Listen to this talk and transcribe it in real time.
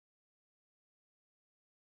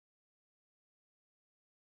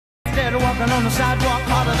walking on the sidewalk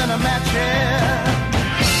harder than a match head.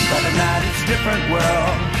 But at night it's a different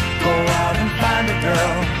world. Go out and find a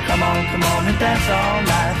girl. Come on and dance all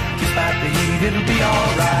night. Despite the heat, it'll be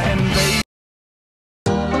alright. And baby,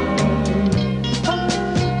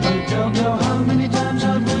 you don't know how many times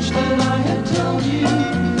I wish that I had told you. You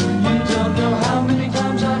don't know how many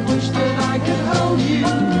times I wish that I could hold you. You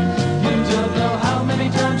don't know how many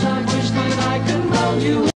times I wish that I could know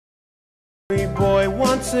you. Every boy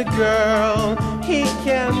wants a girl he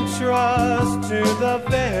can trust to the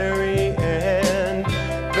very end.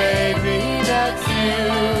 Baby, that's you,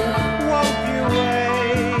 won't you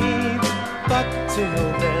wait? But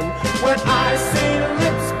till then, when I see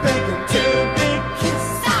lips begging to be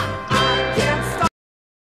kissed, I can't stop.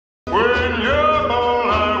 When you're all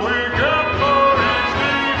I wake up for each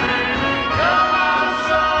evening, you're my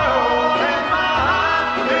soul and my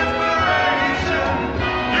inspiration.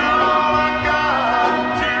 You're all I got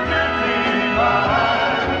to give me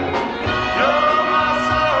mine. You're my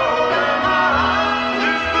soul and my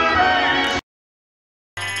inspiration.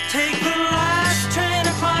 Take the last train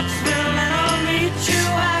to Clarksville and I'll meet you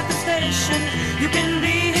at the station. You can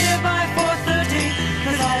be here by 4:30,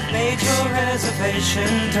 cause I've made your reservation.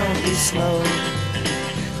 Don't be slow.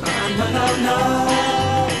 No, no, no.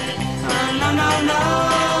 No, no, no.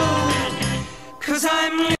 Cause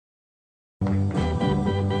I'm...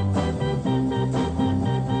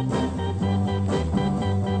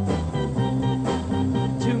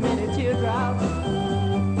 Too many teardrops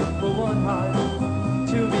for one heart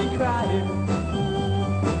to be crying.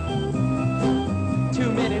 Too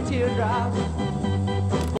many teardrops.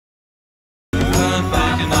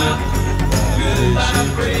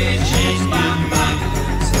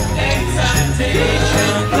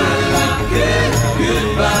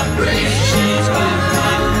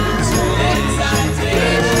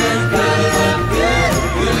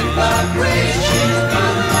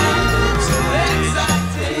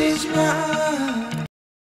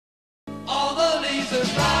 All the leaves are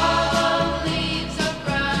brown,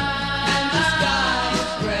 and the sky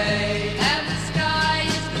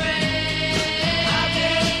is gray, I've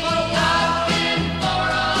been for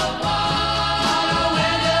a walk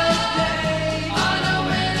on a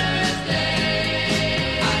winter's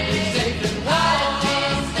day. I'd be safe and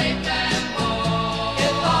warm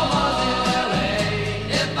if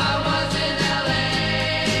I was in LA.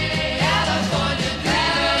 California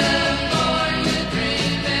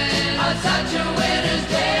dreaming of such a winter's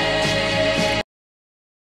day.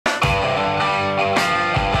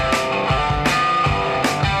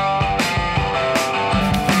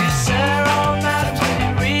 Sarah, madam, will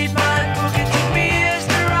you read my book? It took me years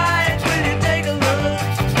to write. Will you take a look?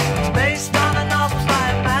 It's based on a novel by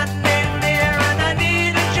a man named Lear, and I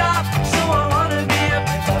need a job, so I want to be a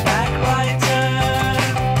paperback writer.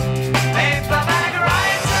 Paperback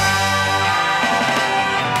writer.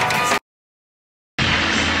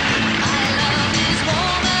 My love is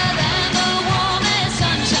warmer than the warmest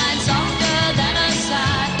sunshine, softer than a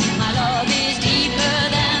sigh. My love is deeper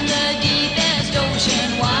than the deepest ocean,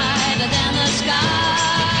 wider than the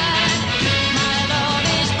sky. My love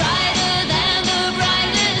is brighter than the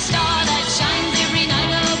brightest star that shines every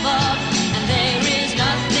night above. And there is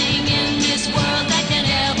nothing in this world that can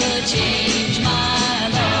ever change my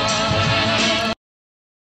love.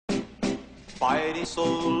 Fighting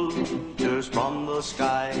soldiers from the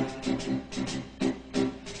sky,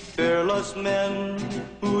 fearless men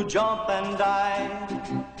who jump and die,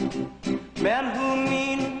 men who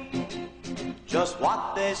mean just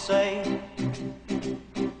what they say,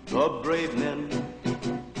 the brave men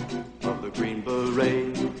of the Green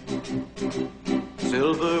Beret,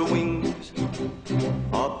 silver wings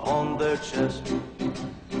upon their chest.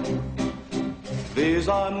 These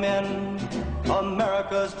are men,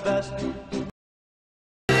 America's best.